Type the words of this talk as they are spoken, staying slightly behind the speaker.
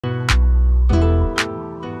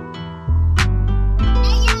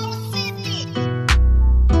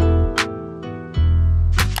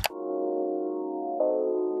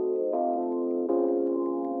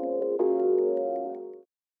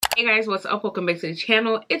guys, what's up? Welcome back to the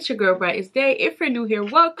channel. It's your girl BrightAsDae. If you're new here,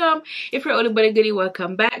 welcome. If you're older but a goodie,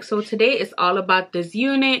 welcome back. So today is all about this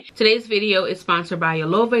unit. Today's video is sponsored by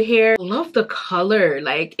Yolova hair. Love the color,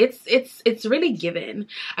 like it's really given.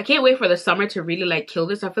 I can't wait for the summer to really like kill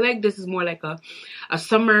this. I feel like this is more like a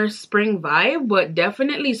summer spring vibe, but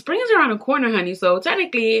definitely spring is around the corner, honey. So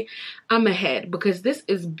technically I'm ahead because this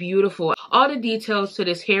is beautiful. All the details to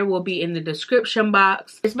this hair will be in the description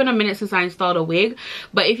box. It's been a minute since I installed a wig,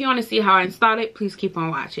 but if you want to see how I installed it, please keep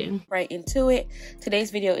on watching. Right into it.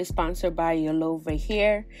 Today's video is sponsored by Yolova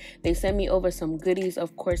hair. They sent me over some goodies,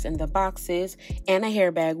 of course, in the boxes and a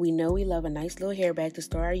hair bag. We know we love a nice little hair bag to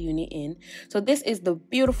store our unit in. So this is the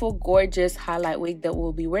beautiful, gorgeous highlight wig that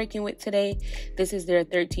we'll be working with today. This is their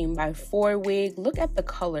 13x4 wig. Look at the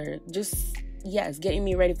color. Just yes, getting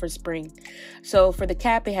me ready for spring. So for the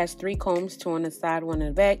cap, it has 3 combs, 2 on the side, 1 on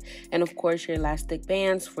the back, and of course your elastic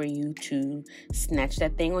bands for you to snatch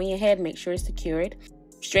that thing on your head. Make sure it's secured.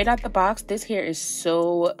 Straight out the box, this hair is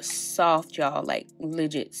so soft, y'all, like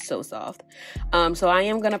legit so soft. So I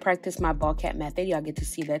am gonna practice my ball cap method. Y'all get to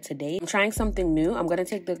see that today. I'm trying something new. I'm gonna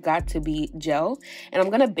take the Got To Be gel and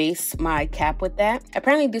I'm gonna base my cap with that.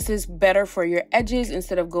 Apparently this is better for your edges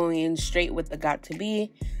instead of going in straight with the Got To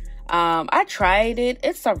Be. I tried it.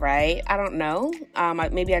 It's all right. I don't know.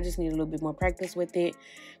 Maybe I just need a little bit more practice with it.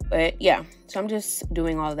 But yeah, so I'm just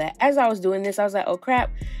doing all that. As I was doing this, I was like, oh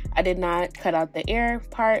crap, I did not cut out the air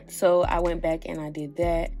part. So I went back and I did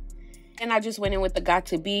that. And I just went in with the Got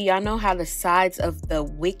To Be. Y'all know how the sides of the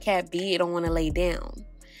wig cap be. It don't want to lay down.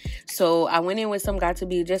 So I went in with some Got To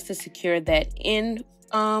Be just to secure that in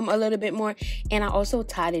a little bit more, and I also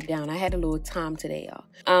tied it down. I had a little time today,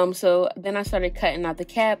 y'all. So then I started cutting out the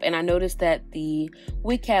cap, and I noticed that the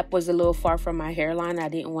wig cap was a little far from my hairline. I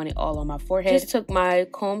didn't want it all on my forehead. Just took my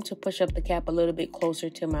comb to push up the cap a little bit closer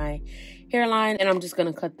to my hairline, and I'm just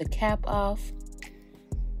gonna cut the cap off.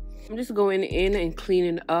 I'm just going in and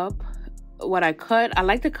cleaning up what I cut. I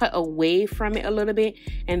like to cut away from it a little bit,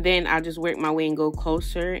 and then I'll just work my way and go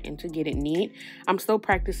closer and to get it neat. I'm still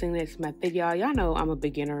practicing this method, y'all. Y'all know I'm a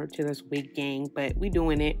beginner to this wig gang, but we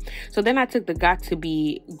doing it. So then I took the Got To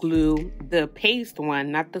Be glue, the paste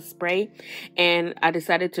one, not the spray, and I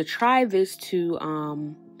decided to try this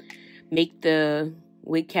to make the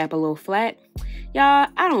wig cap a little flat. Y'all,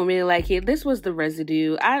 I don't really like it. This was the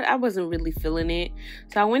residue. I wasn't really feeling it.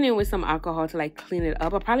 So I went in with some alcohol to like clean it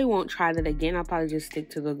up. I probably won't try that again. I'll probably just stick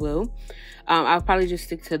to the glue. I'll probably just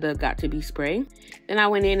stick to the Got To Be spray. Then I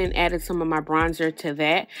went in and added some of my bronzer to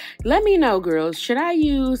that. Let me know, girls. Should I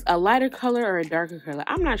use a lighter color or a darker color?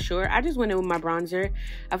 I'm not sure. I just went in with my bronzer.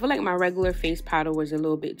 I feel like my regular face powder was a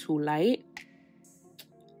little bit too light.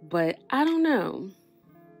 But I don't know.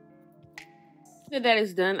 After that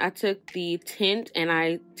is done, I took the tint and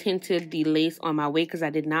I tinted the lace on my wig because I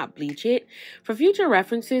did not bleach it. For future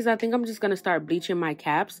references, I think I'm just going to start bleaching my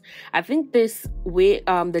caps. I think this with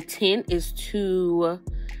the tint is too,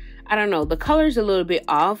 I don't know, the color's a little bit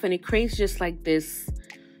off and it creates just like this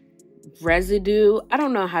residue. I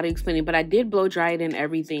don't know how to explain it, but I did blow dry it and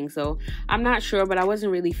everything, so I'm not sure, but I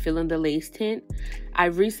wasn't really feeling the lace tint. I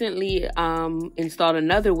recently installed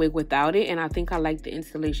another wig without it, and I think I like the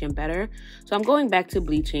installation better, so I'm going back to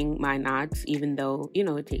bleaching my knots, even though, you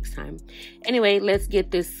know, it takes time. Anyway, let's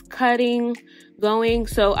get this cutting going.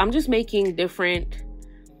 So I'm just making different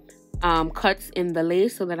cuts in the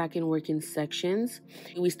lace so that I can work in sections.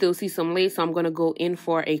 We still see some lace, so I'm going to go in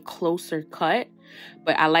for a closer cut,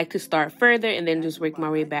 but I like to start further and then just work my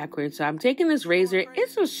way backwards. So I'm taking this razor.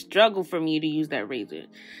 It's a struggle for me to use that razor.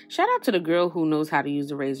 Shout out to the girl who knows how to use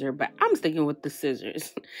the razor, but I'm sticking with the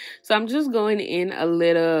scissors. So I'm just going in a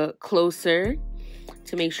little closer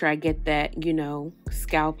to make sure I get that, you know,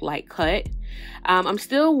 scalp-like cut. I'm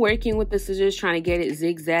still working with the scissors, trying to get it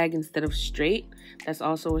zigzag instead of straight. That's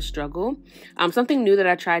also a struggle. Something new that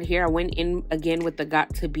I tried here, I went in again with the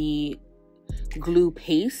Got To Be glue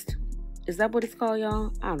paste. Is that what it's called,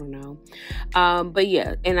 y'all? I don't know. But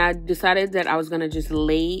yeah, and I decided that I was going to just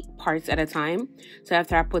lay parts at a time. So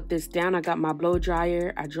after I put this down, I got my blow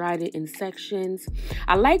dryer. I dried it in sections.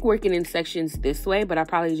 I like working in sections this way, but I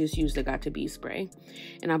probably just used the Got To Be spray.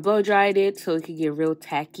 And I blow dried it so it could get real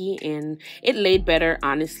tacky. And it laid better,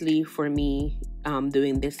 honestly, for me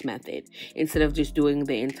doing this method instead of just doing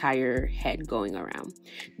the entire head going around.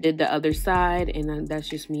 Did the other side, and that's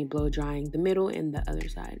just me blow drying the middle and the other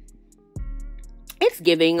side. It's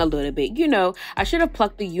giving a little bit, you know. I should have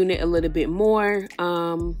plucked the unit a little bit more,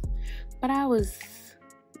 but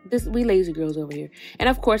we lazy girls over here. And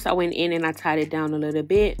of course I went in and I tied it down a little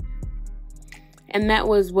bit, And that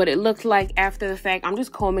was what it looked like after the fact. I'm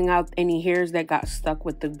just combing out any hairs that got stuck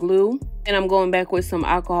with the glue. And I'm going back with some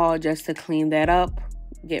alcohol just to clean that up,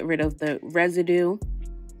 get rid of the residue.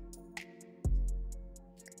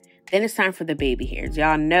 Then it's time for the baby hairs.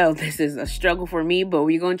 Y'all know this is a struggle for me, but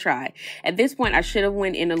we're gonna try. At this point, I should have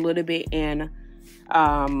went in a little bit and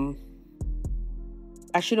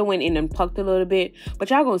plucked a little bit, but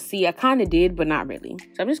y'all gonna see I kind of did, but not really.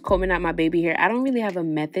 So I'm just combing out my baby hair. I don't really have a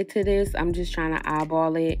method to this. I'm just trying to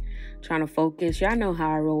eyeball it, trying to focus. Y'all know how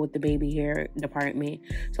I roll with the baby hair department.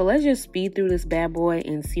 So let's just speed through this bad boy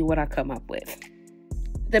and see what I come up with.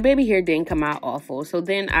 The baby hair didn't come out awful. So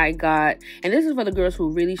then I got, and this is for the girls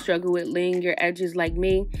who really struggle with laying your edges like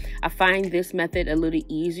me. I find this method a little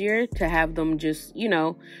easier to have them just, you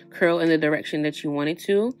know, curl in the direction that you want it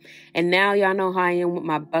to. And now y'all know how I am with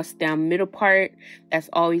my bust down middle part. That's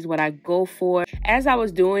always what I go for. As I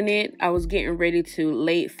was doing it, I was getting ready to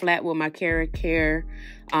lay it flat with my Carrot Care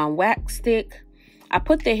wax stick. I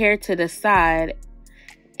put the hair to the side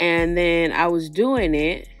and then I was doing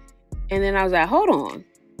it. And then I was like, hold on.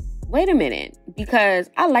 Wait a minute, because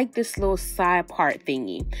I like this little side part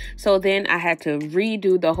thingy. So then I had to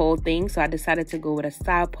redo the whole thing. So I decided to go with a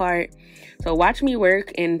side part. So watch me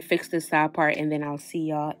work and fix the side part, and then I'll see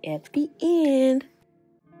y'all at the end.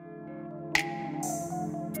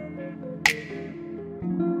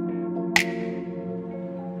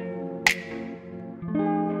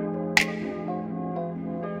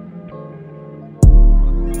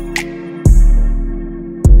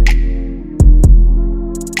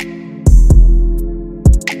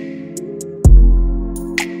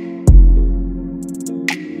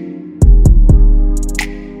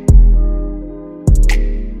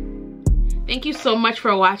 Thank you so much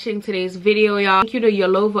for watching today's video, y'all. Thank you to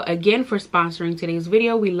Yolova again for sponsoring today's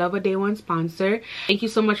video. We love a day one sponsor. Thank you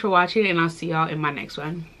so much for watching, and I'll see y'all in my next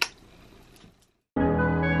one.